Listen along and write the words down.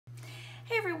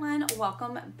Hey everyone,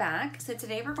 welcome back. So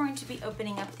today we're going to be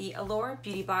opening up the Allure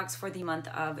beauty box for the month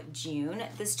of June.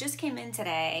 This just came in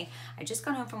today. I just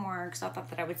got home from work, so I thought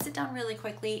that I would sit down really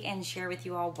quickly and share with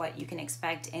you all what you can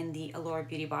expect in the Allure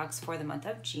beauty box for the month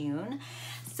of June.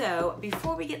 So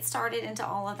before we get started into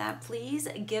all of that, please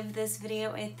give this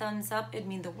video a thumbs up. It'd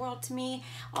mean the world to me.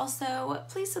 Also,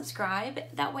 please subscribe.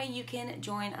 That way you can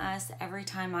join us every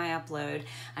time I upload.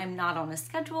 I'm not on a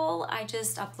schedule. I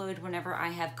just upload whenever I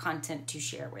have content to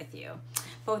share with you.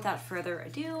 But without further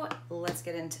ado, let's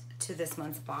get into this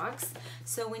month's box.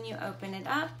 So when you open it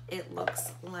up, it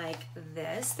looks like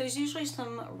this. There's usually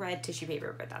some red tissue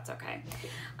paper, but that's okay.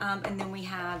 And then we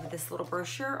have this little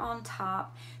brochure on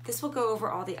top. This will go over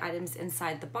all the items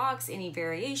inside the box, any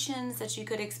variations that you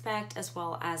could expect, as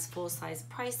well as full-size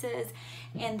prices,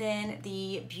 and then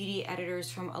the beauty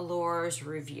editors from Allure's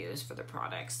reviews for the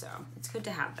products. So it's good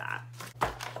to have that.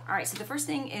 All right, so the first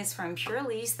thing is from Pure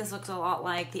Lease. This looks a lot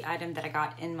like the item that I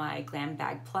got in my Glam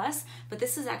Bag Plus, but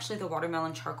this is actually the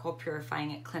Watermelon Charcoal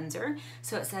Purifying Cleanser.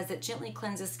 So it says it gently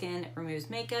cleanses skin, removes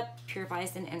makeup,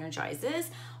 purifies and energizes.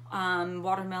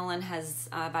 Watermelon has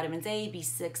vitamins A,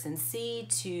 B6, and C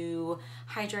to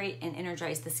hydrate and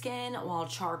energize the skin, while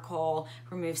charcoal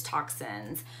removes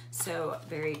toxins. So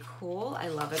very cool. I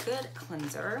love a good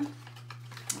cleanser.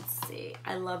 Let's see.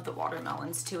 I love the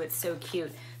watermelons too. It's so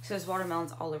cute. So there's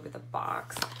watermelons all over the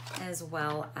box, as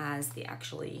well as the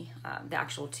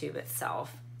actual tube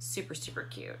itself. Super, super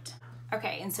cute.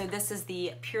 Okay, and so this is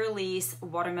the Pure Lease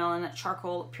Watermelon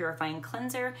Charcoal Purifying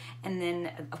Cleanser. And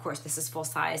then, of course, this is full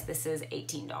size. This is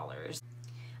 $18.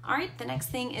 All right, the next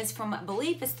thing is from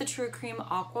Belief. It's the True Cream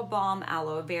Aqua Balm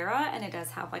Aloe Vera, and it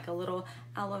does have like a little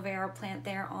aloe vera plant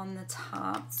there on the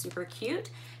top. Super cute.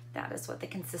 That is what the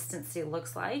consistency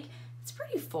looks like. It's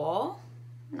pretty full.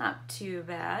 Not too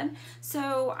bad.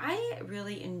 So I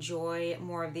really enjoy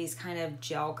more of these kind of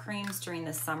gel creams during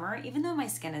the summer. Even though my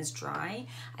skin is dry,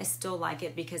 I still like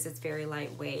it because it's very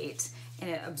lightweight and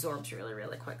it absorbs really,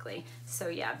 really quickly. So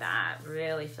yeah, that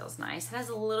really feels nice. It has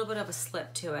a little bit of a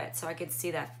slip to it, so I could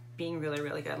see that being really,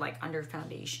 really good, like under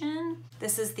foundation.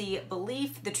 This is the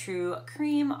Belief, the True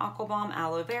Cream Aqua Balm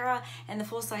Aloe Vera, and the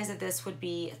full size of this would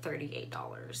be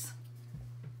 $38.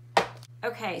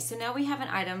 Okay, so now we have an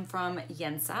item from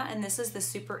Yensa, and this is the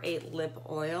Super 8 Lip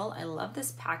Oil. I love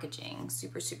this packaging,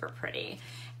 super, super pretty.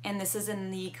 And this is in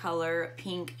the color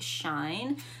Pink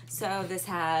Shine. So this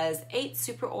has 8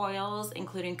 super oils,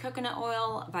 including coconut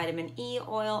oil, vitamin E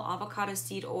oil, avocado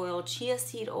seed oil, chia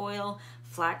seed oil,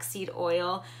 flax seed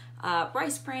oil,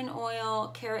 rice bran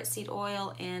oil, carrot seed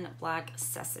oil, and black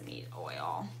sesame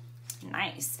oil.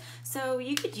 Nice. So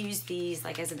you could use these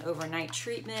like as an overnight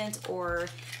treatment or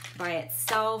by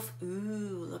itself.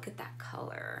 Ooh, look at that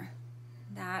color.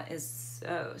 That is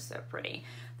so, so pretty.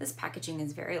 This packaging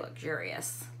is very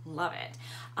luxurious. Love it.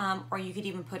 Or you could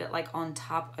even put it like on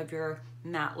top of your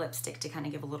matte lipstick to kind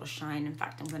of give a little shine. In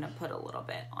fact, I'm going to put a little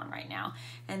bit on right now.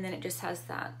 And then it just has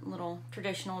that little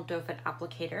traditional doe foot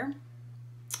applicator.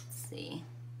 Let's see.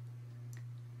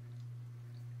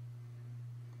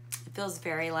 It feels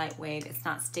very lightweight. It's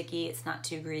not sticky. It's not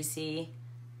too greasy.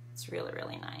 It's really,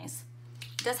 really nice.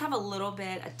 It does have a little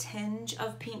bit, a tinge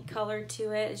of pink color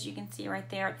to it, as you can see right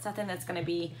there. It's nothing that's going to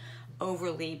be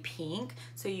overly pink,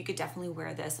 so you could definitely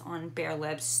wear this on bare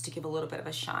lips just to give a little bit of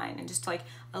a shine and just like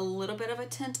a little bit of a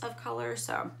tint of color.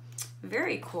 So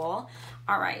very cool.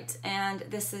 All right, and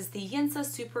this is the Yensa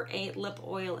Super 8 Lip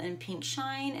Oil in Pink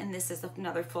Shine, and this is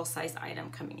another full-size item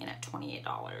coming in at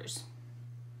 $28.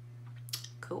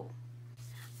 Cool.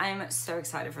 I'm so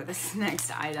excited for this next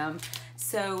item.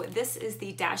 So this is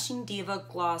the Dashing Diva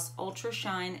Gloss Ultra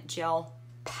Shine Gel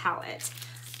Palette.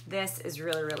 This is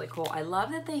really, really cool. I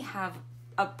love that they have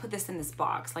put this in this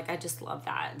box. Like, I just love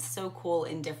that. It's so cool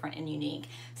and different and unique.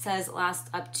 It says lasts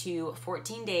up to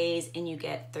 14 days and you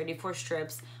get 34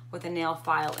 strips with a nail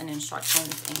file and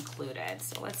instructions included.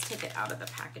 So let's take it out of the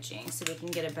packaging so we can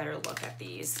get a better look at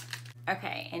these.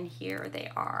 Okay, and here they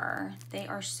are. They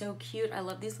are so cute. I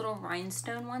love these little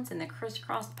rhinestone ones in the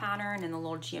crisscross pattern and the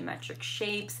little geometric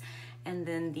shapes. And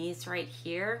then these right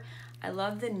here. I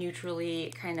love the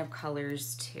neutrally kind of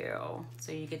colors too.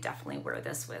 So you could definitely wear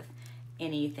this with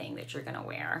anything that you're gonna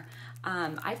wear.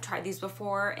 I've tried these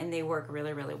before and they work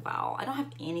really, really well. I don't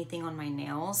have anything on my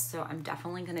nails, so I'm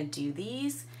definitely gonna do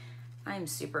these. I'm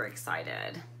super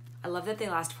excited. I love that they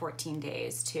last 14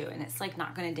 days too, and it's like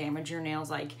not gonna damage your nails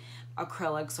like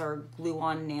acrylics or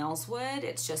glue-on nails would.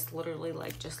 It's just literally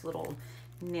like just little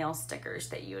nail stickers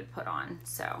that you would put on.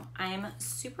 So I'm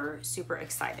super, super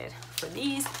excited for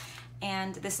these.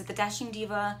 And this is the Dashing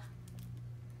Diva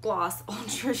Gloss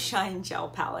Ultra Shine Gel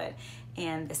Palette.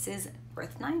 And this is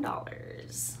worth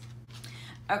 $9.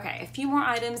 Okay, a few more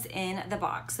items in the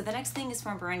box. So the next thing is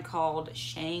from a brand called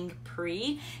Shang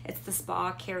Pri. It's the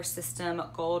Spa Care System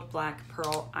Gold Black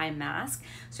Pearl Eye Mask.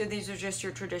 So these are just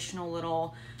your traditional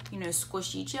little,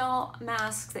 squishy gel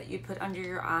masks that you put under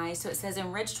your eyes. So it says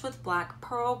enriched with black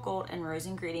pearl, gold, and rose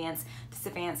ingredients. This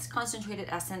advanced concentrated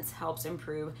essence helps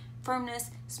improve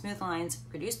firmness, smooth lines,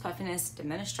 reduce puffiness,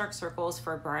 diminish dark circles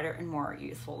for brighter and more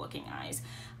youthful looking eyes.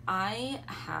 I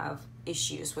have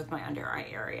issues with my under eye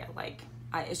area,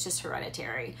 it's just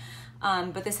hereditary.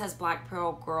 But this has black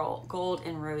pearl, gold,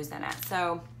 and rose in it.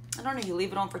 So I don't know, you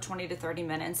leave it on for 20 to 30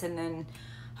 minutes and then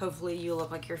hopefully you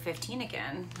look like you're 15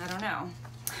 again. I don't know.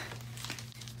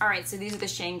 All right, so these are the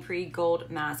Shang Pri Gold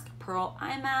Mask Pearl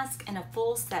Eye Mask, and a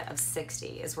full set of 60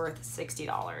 is worth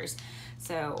 $60.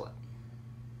 So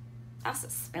that's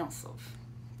expensive,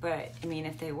 but I mean,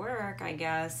 if they work, I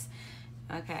guess.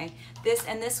 Okay,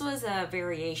 this was a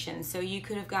variation, so you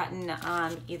could have gotten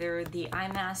either the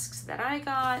eye masks that I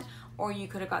got, or you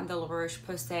could have gotten the La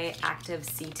Roche-Posay Active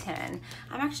C10.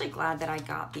 I'm actually glad that I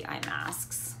got the eye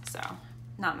masks, so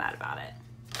not mad about it.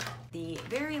 The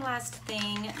very last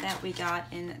thing that we got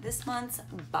in this month's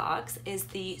box is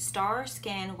the Star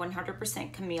Skin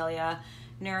 100% Camellia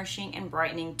Nourishing and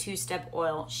Brightening 2-Step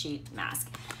Oil Sheet Mask.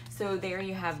 So there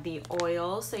you have the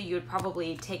oil. So you would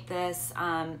probably take this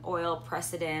oil,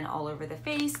 press it in all over the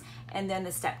face, and then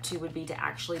the step 2 would be to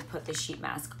actually put the sheet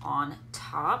mask on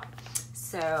top.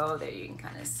 So there you can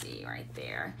kind of see right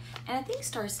there. And I think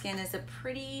Star Skin is a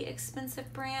pretty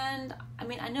expensive brand. I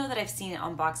mean, I know that I've seen it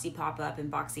on Boxy pop-up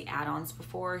and Boxy add-ons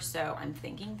before, so I'm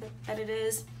thinking that it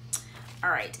is. All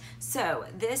right, so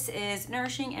this is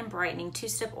Nourishing and Brightening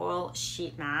 2-Step Oil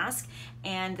Sheet Mask,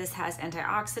 and this has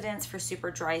antioxidants for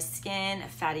super dry skin.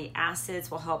 Fatty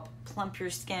acids will help plump your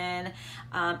skin.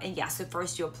 And yeah, so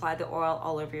first you apply the oil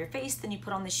all over your face, then you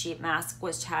put on the sheet mask,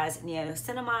 which has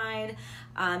niacinamide,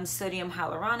 sodium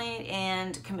hyaluronate,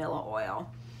 and camellia oil.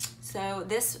 So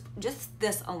just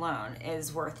this alone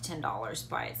is worth $10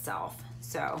 by itself.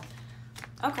 So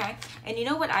okay, and you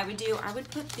know what I would do? I would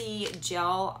put the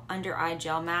under eye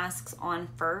gel masks on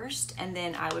first, and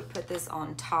then I would put this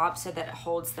on top so that it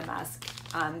holds the mask,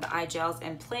 the eye gels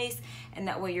in place, and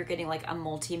that way you're getting like a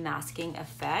multi-masking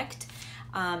effect.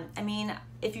 I mean,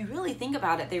 if you really think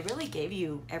about it, they really gave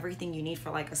you everything you need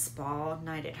for like a spa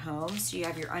night at home. So you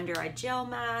have your under eye gel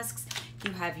masks,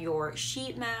 you have your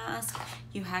sheet mask,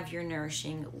 you have your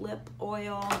nourishing lip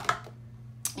oil,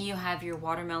 you have your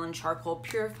watermelon charcoal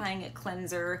purifying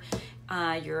cleanser,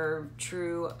 your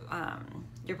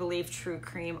Believe True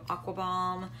Cream Aqua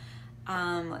Balm.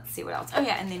 Let's see what else. Oh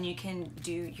yeah, and then you can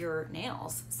do your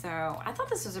nails. So I thought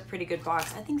this was a pretty good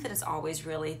box. I think that it's always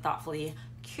really thoughtfully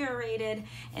curated,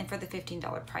 and for the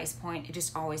 $15 price point, it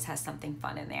just always has something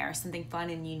fun in there, something fun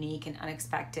and unique and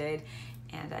unexpected,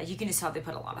 and you can just tell they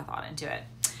put a lot of thought into it.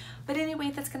 But anyway,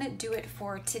 that's gonna do it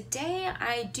for today.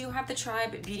 I do have the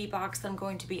Tribe Beauty Box that I'm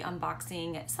going to be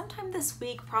unboxing sometime this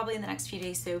week, probably in the next few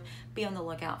days, so be on the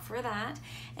lookout for that.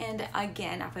 And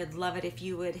again, I would love it if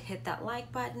you would hit that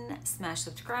like button, smash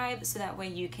subscribe, so that way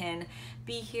you can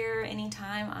be here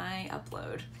anytime I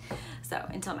upload. So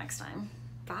until next time,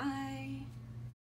 bye.